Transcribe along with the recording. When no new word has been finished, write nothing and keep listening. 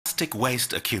plastic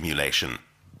waste accumulation,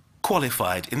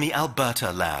 qualified in the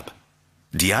Alberta lab.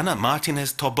 Diana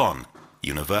Martinez Tobon,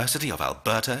 University of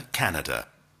Alberta, Canada.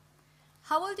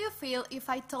 How would you feel if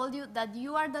I told you that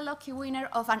you are the lucky winner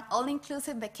of an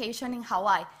all-inclusive vacation in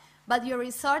Hawaii, but your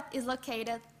resort is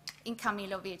located in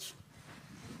Camilo Beach?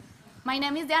 My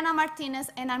name is Diana Martinez,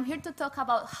 and I'm here to talk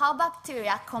about how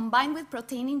bacteria, combined with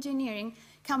protein engineering,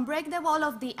 can break the wall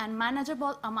of the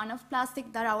unmanageable amount of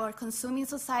plastic that our consuming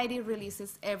society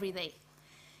releases every day.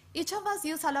 Each of us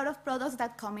use a lot of products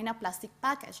that come in a plastic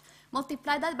package.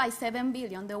 Multiply that by 7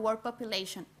 billion, the world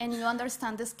population, and you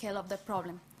understand the scale of the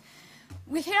problem.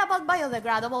 We hear about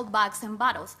biodegradable bags and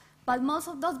bottles, but most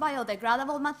of those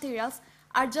biodegradable materials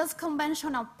are just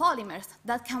conventional polymers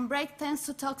that can break thanks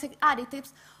to toxic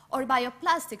additives, or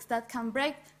bioplastics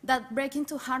that break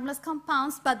into harmless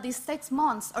compounds, but this takes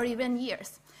months or even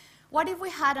years. What if we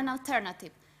had an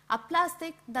alternative? A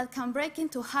plastic that can break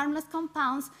into harmless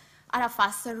compounds at a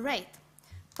faster rate.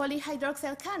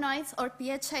 Polyhydroxyalkanoids, or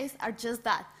PHAs, are just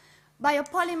that.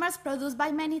 Biopolymers produced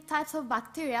by many types of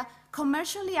bacteria,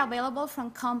 commercially available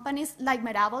from companies like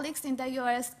Metabolics in the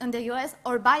US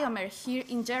or Biomer here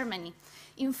in Germany.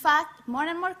 In fact, more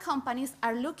and more companies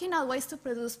are looking at ways to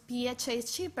produce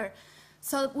PHAs cheaper,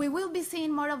 so we will be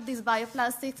seeing more of these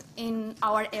bioplastics in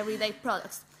our everyday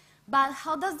products. But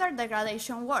how does their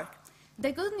degradation work?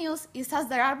 The good news is, as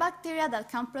there are bacteria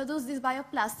that can produce these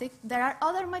bioplastics, there are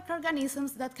other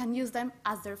microorganisms that can use them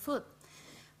as their food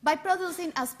by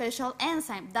producing a special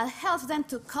enzyme that helps them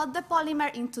to cut the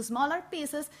polymer into smaller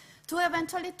pieces to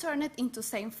eventually turn it into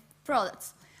same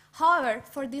products. However,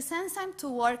 for this enzyme to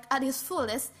work at its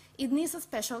fullest, it needs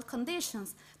special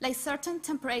conditions, like certain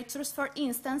temperatures, for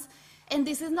instance, and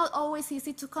this is not always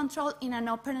easy to control in an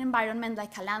open environment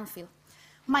like a landfill.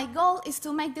 My goal is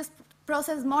to make this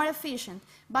process more efficient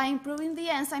by improving the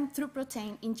enzyme through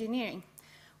protein engineering.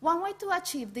 One way to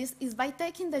achieve this is by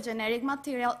taking the genetic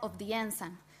material of the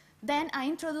enzyme. Then I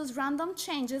introduce random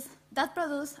changes that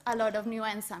produce a lot of new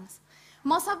enzymes.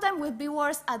 Most of them will be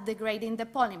worse at degrading the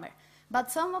polymer,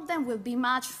 but some of them will be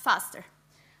much faster.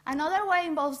 Another way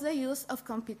involves the use of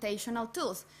computational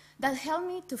tools that help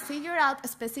me to figure out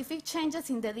specific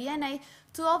changes in the DNA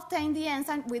to obtain the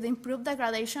enzyme with improved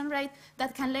degradation rate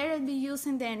that can later be used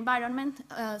in the environment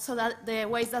so that the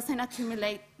waste doesn't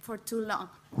accumulate for too long.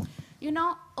 You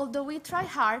know, although we try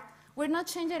hard, we're not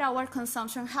changing our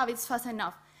consumption habits fast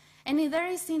enough, and neither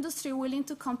is industry willing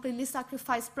to completely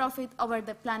sacrifice profit over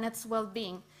the planet's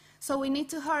well-being. So we need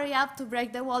to hurry up to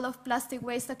break the wall of plastic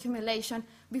waste accumulation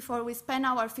before we spend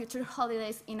our future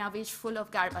holidays in a beach full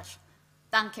of garbage.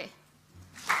 Danke.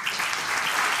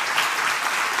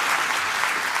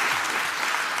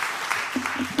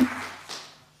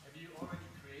 Have you already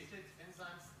created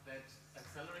enzymes that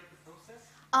accelerate the process?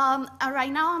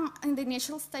 Right now I'm in the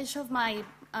initial stage of my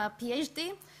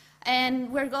PhD, and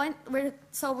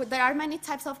so there are many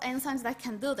types of enzymes that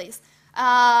can do this.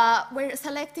 We're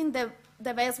selecting the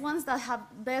best ones that have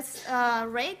best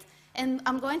rate, and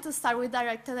I'm going to start with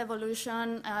directed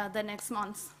evolution the next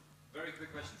month. Very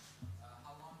quick question.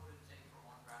 How long would it take for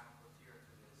 1 gram of bacteria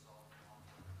to dissolve in 1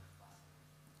 gram of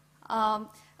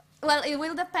plastic? Well, it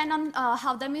will depend on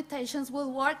how the mutations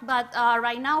will work, but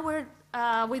right now we're,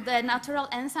 with the natural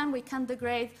enzyme, we can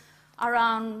degrade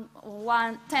around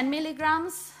 10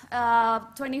 milligrams,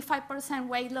 25%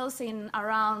 weight loss in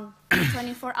around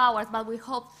 24 hours, but we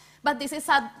hope. But this is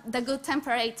at the good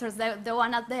temperatures, the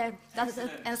one at the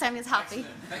enzyme is happy.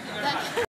 Thank you very much.